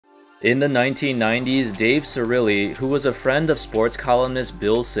In the 1990s, Dave Cirilli, who was a friend of sports columnist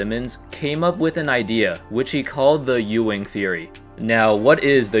Bill Simmons, came up with an idea, which he called the Ewing Theory. Now, what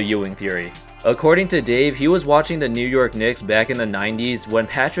is the Ewing Theory? According to Dave, he was watching the New York Knicks back in the 90s when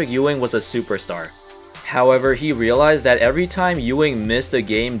Patrick Ewing was a superstar. However, he realized that every time Ewing missed a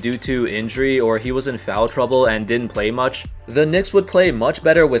game due to injury or he was in foul trouble and didn't play much, the Knicks would play much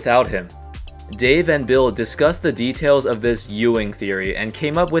better without him. Dave and Bill discussed the details of this Ewing theory and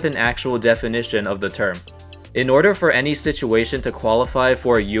came up with an actual definition of the term. In order for any situation to qualify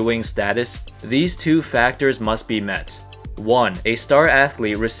for Ewing status, these two factors must be met. 1. A star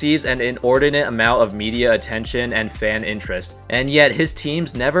athlete receives an inordinate amount of media attention and fan interest, and yet his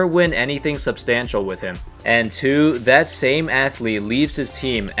teams never win anything substantial with him. And 2. That same athlete leaves his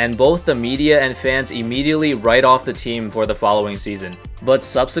team, and both the media and fans immediately write off the team for the following season. But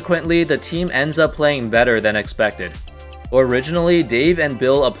subsequently, the team ends up playing better than expected. Originally, Dave and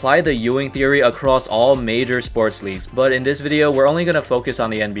Bill applied the Ewing theory across all major sports leagues, but in this video, we're only going to focus on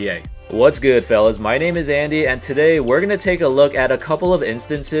the NBA. What's good, fellas? My name is Andy, and today we're going to take a look at a couple of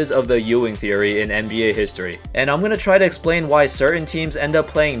instances of the Ewing theory in NBA history. And I'm going to try to explain why certain teams end up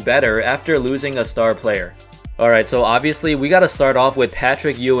playing better after losing a star player. Alright, so obviously we gotta start off with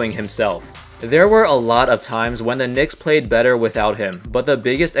Patrick Ewing himself. There were a lot of times when the Knicks played better without him, but the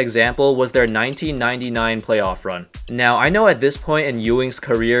biggest example was their 1999 playoff run. Now, I know at this point in Ewing's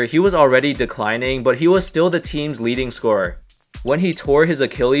career, he was already declining, but he was still the team's leading scorer. When he tore his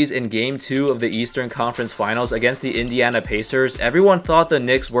Achilles in Game 2 of the Eastern Conference Finals against the Indiana Pacers, everyone thought the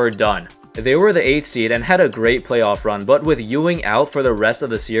Knicks were done. They were the 8th seed and had a great playoff run, but with Ewing out for the rest of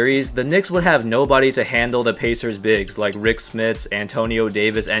the series, the Knicks would have nobody to handle the Pacers' bigs like Rick Smits, Antonio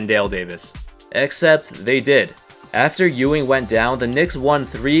Davis, and Dale Davis. Except they did. After Ewing went down, the Knicks won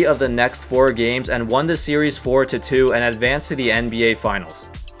 3 of the next 4 games and won the series 4-2 and advanced to the NBA Finals.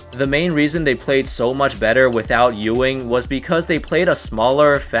 The main reason they played so much better without Ewing was because they played a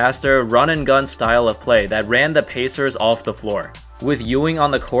smaller, faster, run-and-gun style of play that ran the Pacers off the floor. With Ewing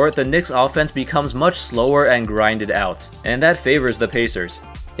on the court, the Knicks' offense becomes much slower and grinded out, and that favors the Pacers.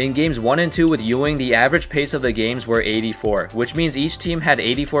 In games 1 and 2 with Ewing, the average pace of the games were 84, which means each team had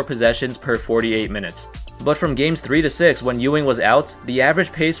 84 possessions per 48 minutes. But from games 3 to 6, when Ewing was out, the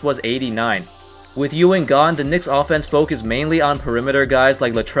average pace was 89. With Ewing gone, the Knicks' offense focused mainly on perimeter guys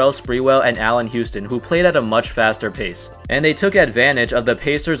like Latrell Sprewell and Allen Houston, who played at a much faster pace. And they took advantage of the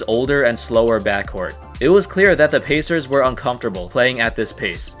Pacers' older and slower backcourt. It was clear that the Pacers were uncomfortable playing at this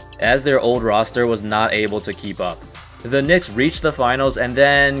pace, as their old roster was not able to keep up. The Knicks reached the finals and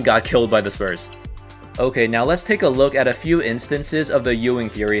then got killed by the Spurs. Okay, now let's take a look at a few instances of the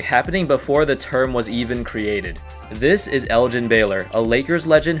Ewing theory happening before the term was even created. This is Elgin Baylor, a Lakers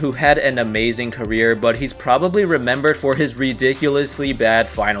legend who had an amazing career, but he's probably remembered for his ridiculously bad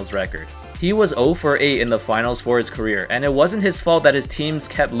finals record. He was 0 for 8 in the finals for his career, and it wasn't his fault that his teams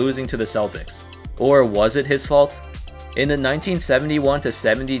kept losing to the Celtics. Or was it his fault? In the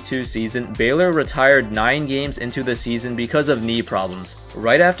 1971-72 season, Baylor retired 9 games into the season because of knee problems.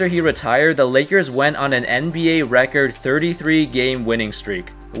 Right after he retired, the Lakers went on an NBA record 33-game winning streak,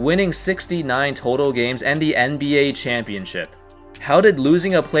 winning 69 total games and the NBA championship. How did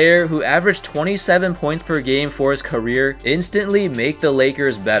losing a player who averaged 27 points per game for his career instantly make the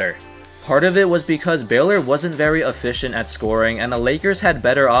Lakers better? Part of it was because Baylor wasn't very efficient at scoring, and the Lakers had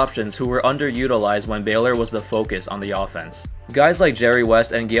better options who were underutilized when Baylor was the focus on the offense. Guys like Jerry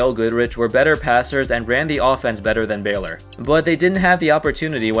West and Gail Goodrich were better passers and ran the offense better than Baylor. But they didn't have the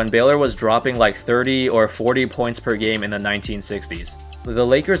opportunity when Baylor was dropping like 30 or 40 points per game in the 1960s. The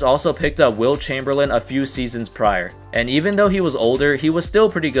Lakers also picked up Wilt Chamberlain a few seasons prior, and even though he was older, he was still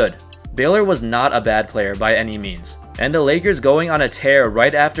pretty good. Baylor was not a bad player by any means, and the Lakers going on a tear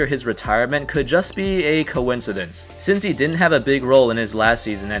right after his retirement could just be a coincidence, since he didn't have a big role in his last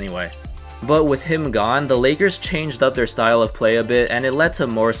season anyway. But with him gone, the Lakers changed up their style of play a bit and it led to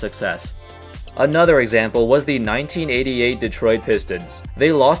more success. Another example was the 1988 Detroit Pistons.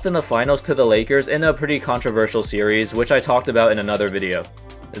 They lost in the finals to the Lakers in a pretty controversial series, which I talked about in another video.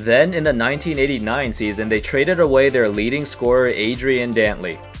 Then in the 1989 season, they traded away their leading scorer Adrian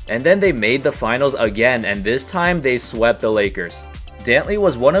Dantley. And then they made the finals again, and this time they swept the Lakers. Dantley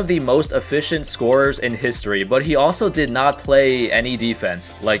was one of the most efficient scorers in history, but he also did not play any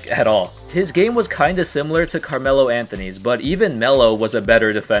defense, like at all. His game was kinda similar to Carmelo Anthony's, but even Melo was a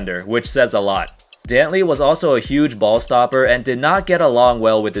better defender, which says a lot. Dantley was also a huge ball stopper and did not get along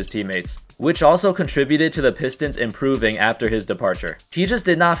well with his teammates, which also contributed to the Pistons improving after his departure. He just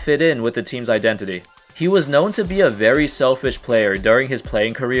did not fit in with the team's identity. He was known to be a very selfish player during his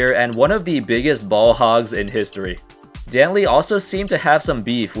playing career and one of the biggest ball hogs in history. Dantley also seemed to have some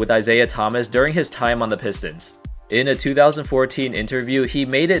beef with Isaiah Thomas during his time on the Pistons. In a 2014 interview, he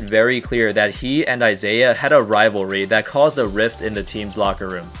made it very clear that he and Isaiah had a rivalry that caused a rift in the team's locker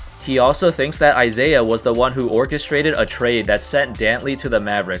room. He also thinks that Isaiah was the one who orchestrated a trade that sent Dantley to the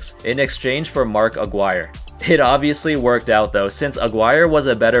Mavericks in exchange for Mark Aguirre. It obviously worked out though, since Aguirre was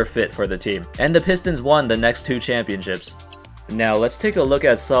a better fit for the team, and the Pistons won the next 2 championships. Now let's take a look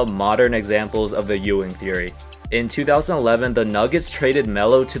at some modern examples of the Ewing Theory. In 2011, the Nuggets traded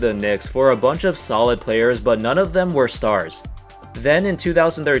Melo to the Knicks for a bunch of solid players, but none of them were stars. Then in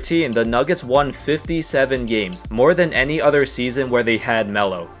 2013, the Nuggets won 57 games, more than any other season where they had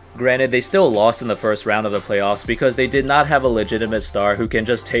Melo. Granted, they still lost in the first round of the playoffs because they did not have a legitimate star who can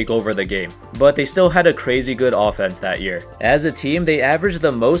just take over the game, but they still had a crazy good offense that year. As a team, they averaged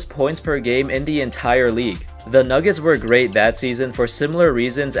the most points per game in the entire league. The Nuggets were great that season for similar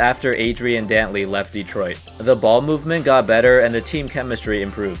reasons after Adrian Dantley left Detroit. The ball movement got better and the team chemistry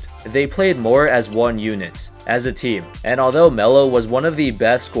improved. They played more as one unit, as a team, and although Melo was one of the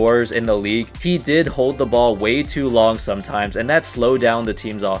best scorers in the league, he did hold the ball way too long sometimes, and that slowed down the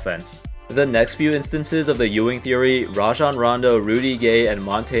team's offense. The next few instances of the Ewing Theory, Rajon Rondo, Rudy Gay, and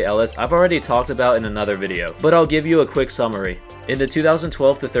Monte Ellis, I've already talked about in another video, but I'll give you a quick summary. In the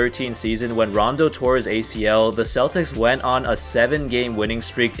 2012-13 season, when Rondo tore his ACL, the Celtics went on a 7-game winning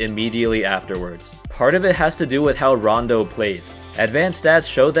streak immediately afterwards. Part of it has to do with how Rondo plays. Advanced stats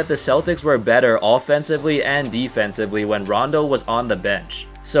showed that the Celtics were better offensively and defensively when Rondo was on the bench.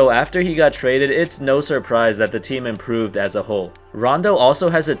 So after he got traded, it's no surprise that the team improved as a whole. Rondo also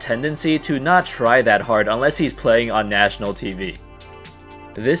has a tendency to not try that hard unless he's playing on national TV.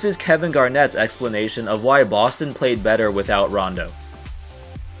 This is Kevin Garnett's explanation of why Boston played better without Rondo.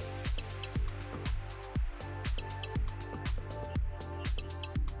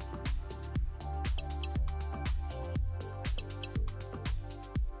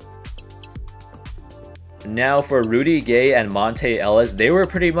 Now for Rudy Gay and Monte Ellis, they were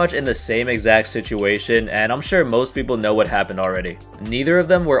pretty much in the same exact situation, and I'm sure most people know what happened already. Neither of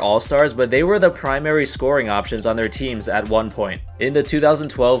them were all-stars, but they were the primary scoring options on their teams at one point. In the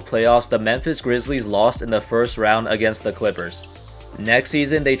 2012 playoffs, the Memphis Grizzlies lost in the first round against the Clippers. Next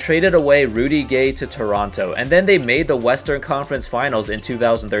season, they traded away Rudy Gay to Toronto, and then they made the Western Conference Finals in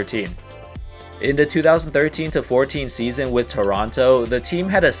 2013. In the 2013-14 season with Toronto, the team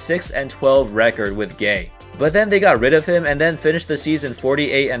had a 6-12 record with Gay. But then they got rid of him and then finished the season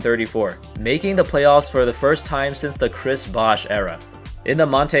 48-34, making the playoffs for the first time since the Chris Bosh era. In the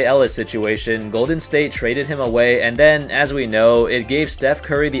Monte Ellis situation, Golden State traded him away, and then, as we know, it gave Steph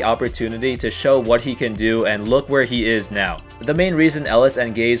Curry the opportunity to show what he can do, and look where he is now. The main reason Ellis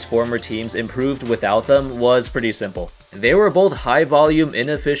and Gay's former teams improved without them was pretty simple. They were both high-volume,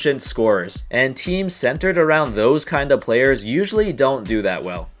 inefficient scorers, and teams centered around those kind of players usually don't do that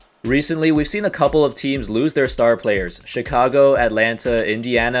well. Recently, we've seen a couple of teams lose their star players: Chicago, Atlanta,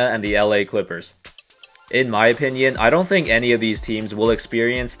 Indiana, and the LA Clippers. In my opinion, I don't think any of these teams will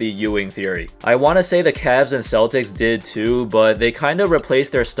experience the Ewing Theory. I want to say the Cavs and Celtics did too, but they kinda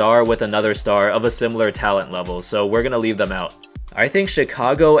replaced their star with another star of a similar talent level, so we're gonna leave them out. I think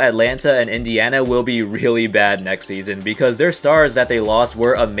Chicago, Atlanta, and Indiana will be really bad next season because their stars that they lost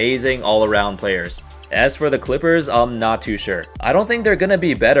were amazing all-around players. As for the Clippers, I'm not too sure. I don't think they're gonna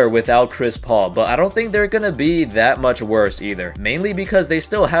be better without Chris Paul, but I don't think they're gonna be that much worse either, mainly because they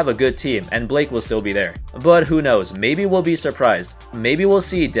still have a good team and Blake will still be there. But who knows, maybe we'll be surprised. Maybe we'll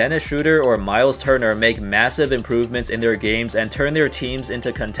see Dennis Schroeder or Miles Turner make massive improvements in their games and turn their teams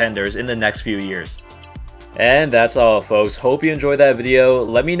into contenders in the next few years. And that's all, folks. Hope you enjoyed that video.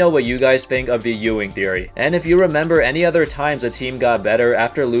 Let me know what you guys think of the Ewing Theory, and if you remember any other times a team got better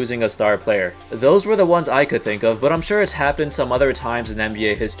after losing a star player. Those were the ones I could think of, but I'm sure it's happened some other times in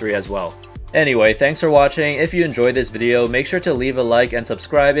NBA history as well. Anyway, thanks for watching. If you enjoyed this video, make sure to leave a like and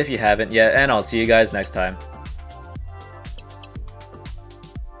subscribe if you haven't yet, and I'll see you guys next time.